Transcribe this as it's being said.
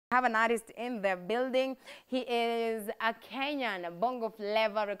Have an artist in the building. He is a Kenyan bongo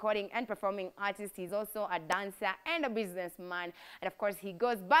flavor recording and performing artist. He's also a dancer and a businessman. And of course, he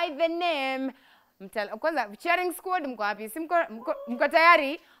goes by the name Mtaalam. Kwanza, sharing squad, mko happy? Mko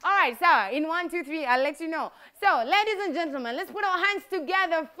tayari? All right, so in 1, 2, 3, I'll let you know. So, ladies and gentlemen, let's put our hands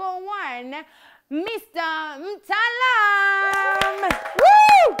together for one, Mr. Mtaalam.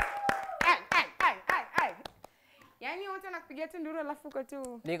 Woo! Yani wote nakupigia tu nduru alafu uko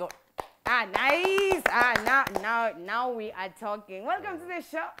tu. Niko. Nice. Now we are talking. Welcome to the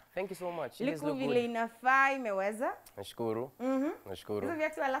show. Thank you so much. Liku vile inafaa imeweza. Nashukuru. Nashukuru. Hizo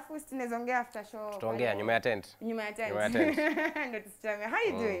viatu alafu tunazongea after show. Tutaongea nyuma ya tent. Nyuma ya tent. Nyuma ya tent. Ndio tusichame. How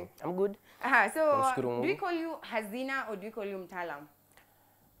you doing? I'm good. So do we call you Hazina or do we call you Mtaalam?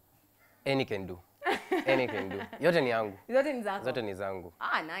 Any can do. Any can do. Yote ni yangu. Zote ni zako. Zote ni zangu.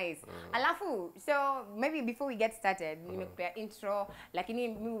 Nice. Alafu, so maybe before we get started, nimekupea intro, lakini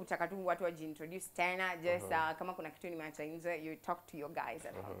mimi utaka tu watu wajiintroduce tena, just kama kuna kitu nimeacha nje, you talk to your guys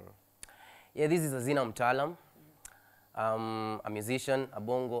at home. Yeah, this is Hazina Mtaalam. A musician, a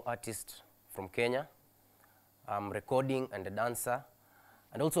bongo artist from Kenya. I'm recording and a dancer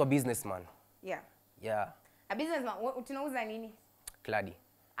and also a businessman. Yeah. Yeah. A businessman, tunauza nini? Cladi.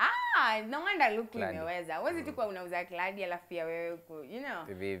 No wonder look imeweza. Wazi tu kwa unauza kladi alafu pia wewe you know.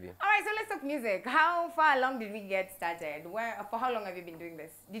 Baby. All right, so let's talk music. How far along did we get started? For how long have you been doing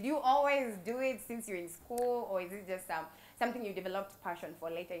this? Did you always do it since you're in school, or is it just something you developed passion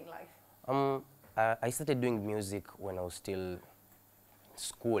for later in life? I started doing music when I was still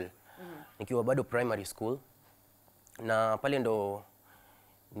school. Nikiwa bado primary school. Na pale ndo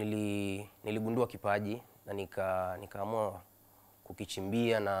niligundua kipaji na nikaamua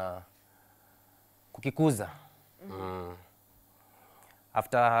kukichimbia na kukikuza.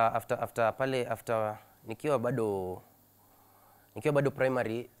 After nikiwa bado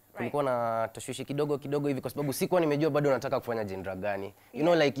primary kulikuwa na tashwishi kidogo hivi kwa sababu sikuwa nimejua bado nataka kufanya genre gani. You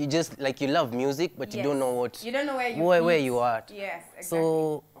know, like you love music but you don't know where you are. Yes, exactly.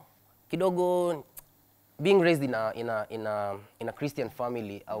 So kidogo being raised in a Christian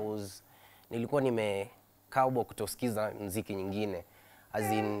family, nilikuwa nimekaubo kutosikiza muziki nyingine.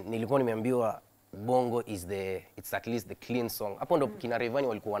 As in nilikuwa nimeambiwa bongo it's at least the clean song. Hapo ndo kina Rayvanny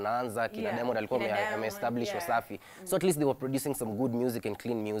walikuwa wanaanza, kina Diamond alikuwa ame-establish Wasafi. So at least they were producing some good music and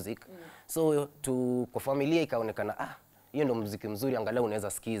clean music. So kwa familia ikaonekana hiyo ndo muziki mzuri, angalau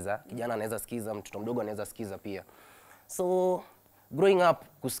unaweza sikiza, kijana anaweza sikiza, mtoto mdogo anaweza sikiza pia. So growing up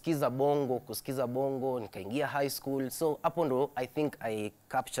kusikiza bongo, nikaingia high school. So hapo ndo I think I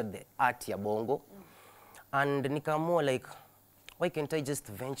captured the art ya bongo. And nikaamua like, why can't I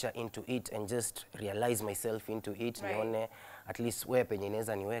just venture into it and just realize myself into it, nione at least where penye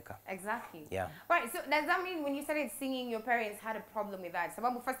inaweza niweka. Exactly. Yeah. Right, so does that mean when you started singing, your parents had a problem with that?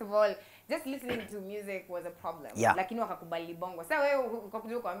 Sababu, first of all, just listening to music was a problem. Yeah. Lakini wakakubali bongo. Sasa wewe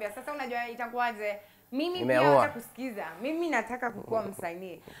ukakuja kuambia, sasa unajua itakuwaje? Mimi pia nataka kusikiza. Mimi nataka kukua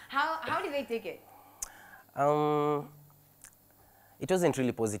msanii. How did they take it? It wasn't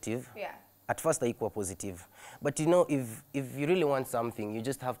really positive. Yeah. At first haikuwa positive. But you know, if you really want something, you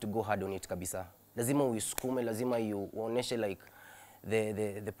just have to go hard on it kabisa. Lazima uisukume, lazima uoneshe like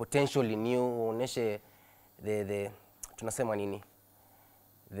the potential in you, uoneshe tunasema nini?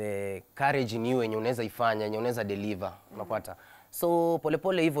 The courage in you yenye unaweza ifanya, yenye unaweza deliver, unapata. So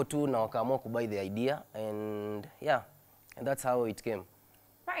polepole hivyo tu na wakaamua kubuy the idea and yeah, and that's how it came.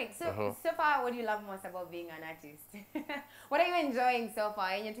 Right, so so far, what do you love most about being an artist? What are you enjoying so far?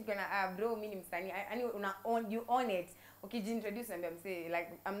 And you're thinking, bro, mimi msanii, you own it. Okay, you introduce me, I'm saying, like,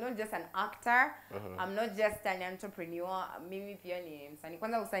 I'm not just an actor, I'm not just an entrepreneur, mimi pia ni msanii.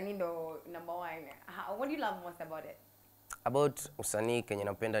 Kwanza usanii ndo number one. What do you love most about it? About usanii, kenye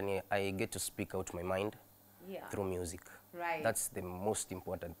napenda ni I get to speak out my mind through music. Right. That's the most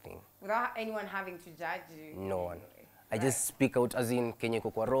important thing. Without anyone having to judge you. No one. I just speak out as in kenye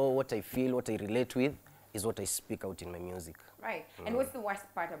kwa raw, what I feel, what I relate with is what I speak out in my music. Right. And what's the worst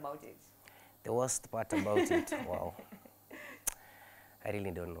part about it? The worst part about it, wow. I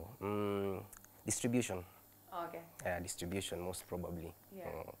really don't know. Distribution. Okay. Yeah, distribution most probably. Yeah.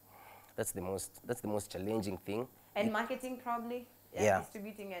 That's the most challenging thing. And marketing probably? Yeah.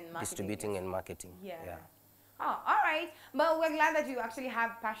 Distributing and marketing. Distributing and marketing. Yeah. Oh, all right. But we're glad that you actually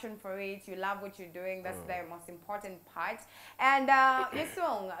have passion for it. You love what you're doing. That's the most important part. And your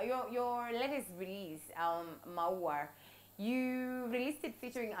song, your latest release, Maua, you released it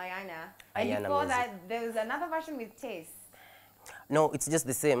featuring Ayana. And before that, there was another version with Taste. No, it's just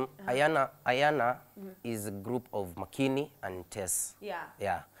the same. Ayana is a group of Makini and Tess. Yeah.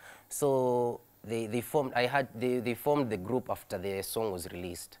 Yeah. So they formed the group after the song was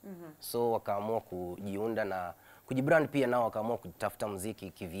released. So wakaamua kujiunda na kujibrand pia, nao wakaamua kutafuta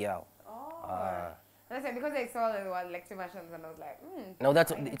muziki kivyao. That's it, because I saw the like two versions and I was like, No,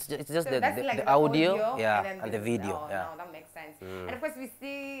 it's just so that's like the audio, yeah, and, and the video. Oh, yeah. no, that makes sense. And of course we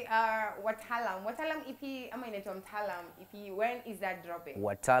see Mtaalam EP, Mtaalam EP, when is that dropping?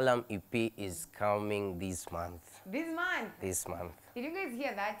 Mtaalam EP is coming this month. This month? This month. Did you guys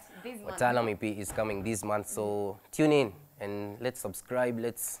hear that? This month? Mtaalam EP is coming this month, so tune in and let's subscribe,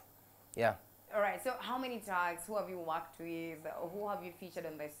 yeah. All right, so how many tracks, who have you worked with, who have you featured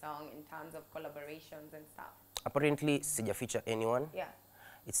on this song in terms of collaborations and stuff? Apparently, sija feature anyone. Yeah.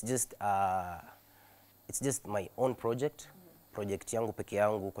 It's just my own project. Project yangu peke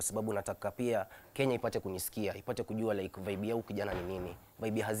yangu, kwa sababu nataka pia Kenya ipate kunisikia, ipate kujua like vibe ya kijana ni nini,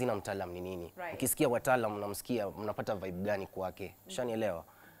 vibe ya Hazina Mtaalam ni nini. Right. Ukisikia Mtaalam mnamsikia, mnapata vibe gani kwake. Ushanielewa?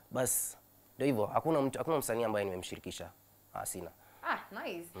 Bas ndio hivyo, hakuna msanii ambaye nimemshirikisha. Sina.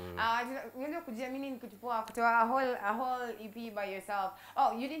 Nice. Unajua kujiamini ni kitu poa, kutoa a whole EP by yourself.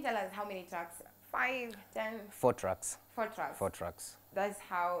 Oh, you didn't tell us how many tracks. 5, 10? 4 tracks. 4 tracks. 4 tracks.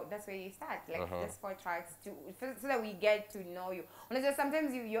 That's where you start, like just 4 tracks so that we get to know you. Unajua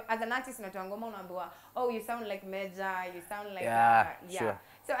sometimes you as an artist unatoa ngoma unaambiwa, oh, you sound like Major, you sound like sure.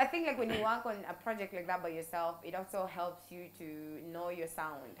 So I think like when you work on a project like that by yourself, it also helps you to know your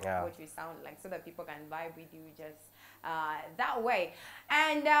sound, what you sound like, so that people can vibe with you just that way.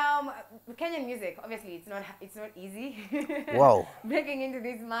 And Kenyan music, obviously, it's not easy. Wow. Breaking into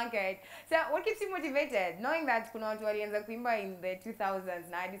this market. So what keeps you motivated, knowing that kuna watu walianza kuimba in the 2000s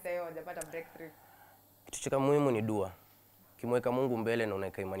na hadi sasa wajapata breakthrough? Kitu cha muhimu ni dua. Kimweka Mungu mbele na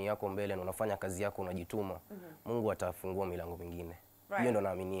unaweka imani yako mbele na unafanya kazi yako, unajituma, Mungu atafungua milango mingine. Hiyo ndo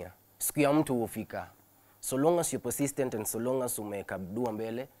naaminia. Siku ya mtu hufika. So long as you're persistent and so long as umeweka dua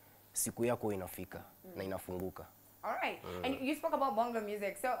mbele, siku yako inafika na inafunguka. All right. And you spoke about bongo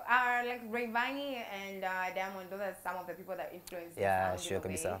music. So like Rayvanny and Diamond, those are some of the people that influenced you. Yeah, sure,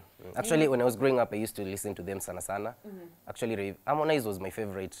 kabisa. Actually, when I was growing up, I used to listen to them sana. Actually, Harmonize was my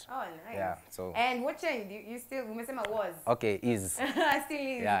favorite. Oh, nice. Yeah, so. And what changed? You still, umesema was? Okay, is. Still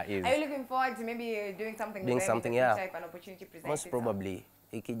is. Yeah, is. Are you looking forward to maybe doing something doing with them? Something, yeah. Type an opportunity presents Most itself? probably.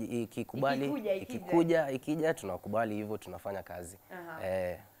 Ikija, tunakubali hivyo, tunafanya kazi.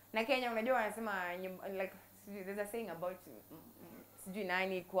 Na Kenya, unajua wanasema, like, there's a saying about sijui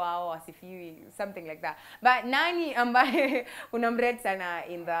nani kwao asifiwi, something like that. But nani ambaye unamrate sana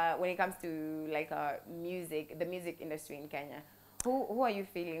when it comes to like the music industry in Kenya? Who are you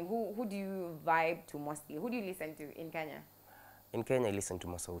feeling? Who do you vibe to mostly? Who do you listen to in Kenya? In Kenya, I listen to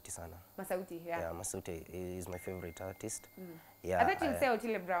Masauti sana. Masauti, yeah. Yeah, Masauti is my favorite artist. Yeah. I thought you'd say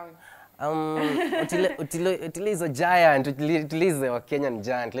Otile Brown. Otile is a giant. Otile is a Kenyan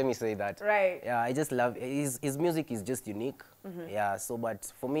giant. Let me say that. Right. Yeah, I just love his music is just unique. Yeah. So,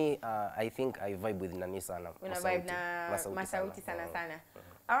 but for me, I think I vibe with Nani sana. Una vibe na Masauti sana.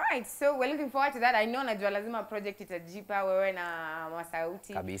 All right, so we're looking forward to that. I know najua lazima project itajipa wewe na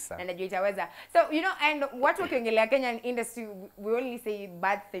Masauti. Kabisa. Na najua itaweza. So, you know, and watu wakiongelea Kenyan industry, we only say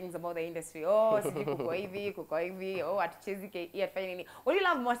bad things about the industry. Oh, sijui kuko hivi, oh, atuchezi hii atufanye nini. What do you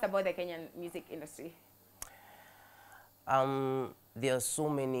love most about the Kenyan music industry? There are so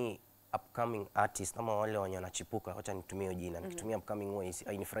many upcoming artists ama wale wenye wanachipuka. Wacha nitumie jina. Nikitumia upcoming huwa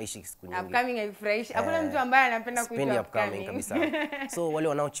hainifurahishi siku nyingi. Upcoming haifurahishi. Hakuna mtu ambaye anapenda kuitwa upcoming kabisa. So wale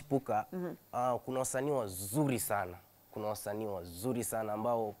wanaochipuka, kuna wasanii wazuri sana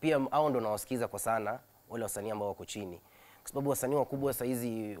ambao pia hao ndo nawasikiza kwa sana, wale wasanii ambao wako chini. Kwa sababu wasanii wakubwa sasa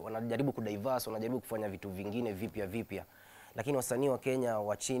hizi wanajaribu kudiverse, wanajaribu kufanya vitu vingine vipya. Lakini wasanii wa Kenya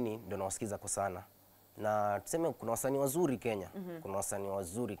wa chini ndo nawasikiza kwa sana. Na tuseme kuna wasanii wazuri Kenya. Kuna wasanii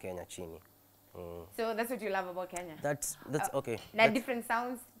wazuri Kenya chini. So that's what you love about Kenya? That's okay. Different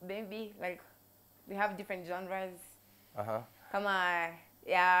sounds, maybe, like we have different genres. Kama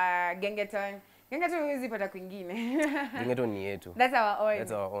Gengeton. Gengeton huwezi pata kwingine. Gengeton ni yetu. That's our own.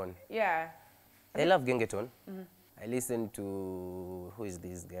 That's our own. Yeah. I love Gengeton. I listen to, who is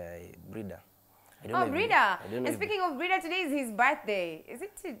this guy? Brida. Brida. And speaking of Brida, today is his birthday. Is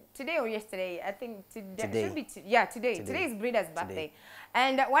it today or yesterday? I think today. Should be today. Today is Brida's birthday.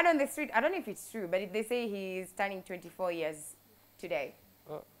 And word on the street, I don't know if it's true, but they say he's turning 24 years today.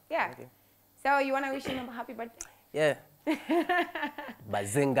 Oh, yeah. Okay. So you want to wish him a happy birthday? Yeah.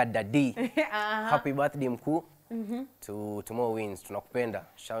 Bazenga Daddy. Happy birthday mkuu. To more wins. Tunakupenda.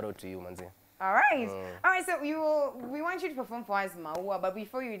 Shout out to you, manze. All right. All right, so we want you to perform for us, Maua, but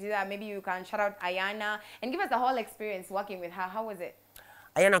before you do that, maybe you can shout out Ayana and give us the whole experience working with her. How was it?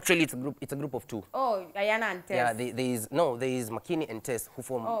 Ayana actually it's a group of two. Oh, Ayana and Tess. Yeah, there is Makini and Tess who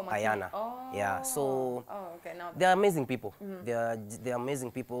form Ayana. Oh. Yeah, so Okay, now they are amazing people. They are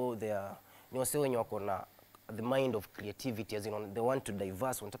amazing people. They are wenye wako na the mind of creativity, as in they want to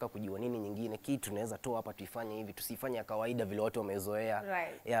diverse, wanataka kujua nini nyingine, kitu tunaweza toa hapa tuifanye hivi, tusifanye ya kawaida vile watu wamezoea.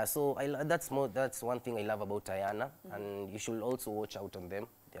 Right. Yeah, so that's one thing I love about Ayana, and you should also watch out on them.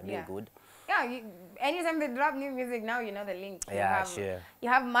 They're doing good. Yeah, anytime they drop new music now, you know the link. Sure. You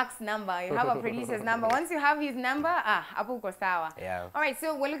have Mark's number, you have a producer's number. Once you have his number, hapo uko sawa. Yeah. All right,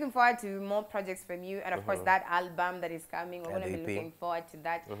 so we're looking forward to more projects from you, and of course that album that is coming. We're going to be looking forward to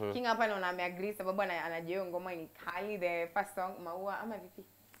that. King hapa naona ameagree sababu anajua ngoma ni kali, the first song Maua ama vipi?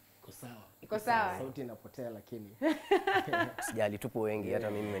 Iko sawa. Sauti inapotea lakini. Sijali, tupo wengi,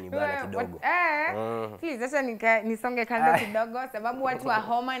 hata mimi imenibana kidogo. Please, acha nisonge kando kidogo sababu watu wa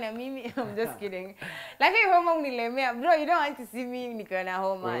homa na mimi. I'm just kidding. Lakini homa unilemea. Bro, you don't want to see me nikiwa na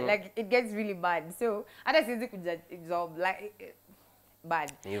homa. Like it gets really bad. So, hata siwezi kujob like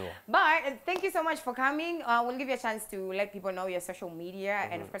bad. But thank you so much for coming. We'll give you a chance to let people know your social media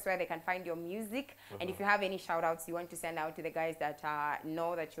and of course where they can find your music. And if you have any shout outs you want to send out to the guys that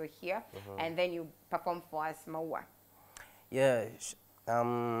know that you're here and then you perform for us, Maua. Yeah,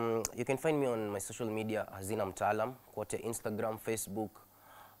 you can find me on my social media, Hazina Mtaalam, kote Instagram, Facebook,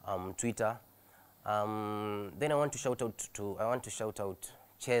 Twitter. Then I want to shout out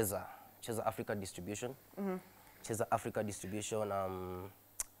Cheza Africa Distribution. Cheza Africa Distribution.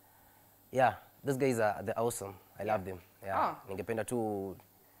 Yeah, those guys they're awesome. I love them. Yeah. Ningependa tu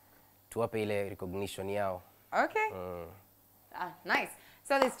tuwape ile recognition yao. Okay. Nice.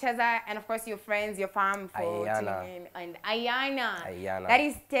 So this Cheza and of course your friends, your fam for tuning in, and Ayana. That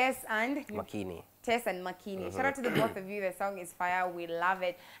is Tess and Makini. Tess and Makini. Shout out to the both of you. The song is fire. We love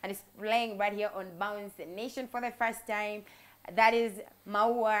it. And it's playing right here on Bounce Nation for the first time. That is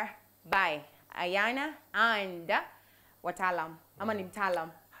Maua by Ayana and Mtaalam. Ama ni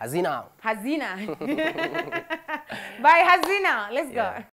Mtaalam. Hazina. Hazina. By Hazina. Let's go.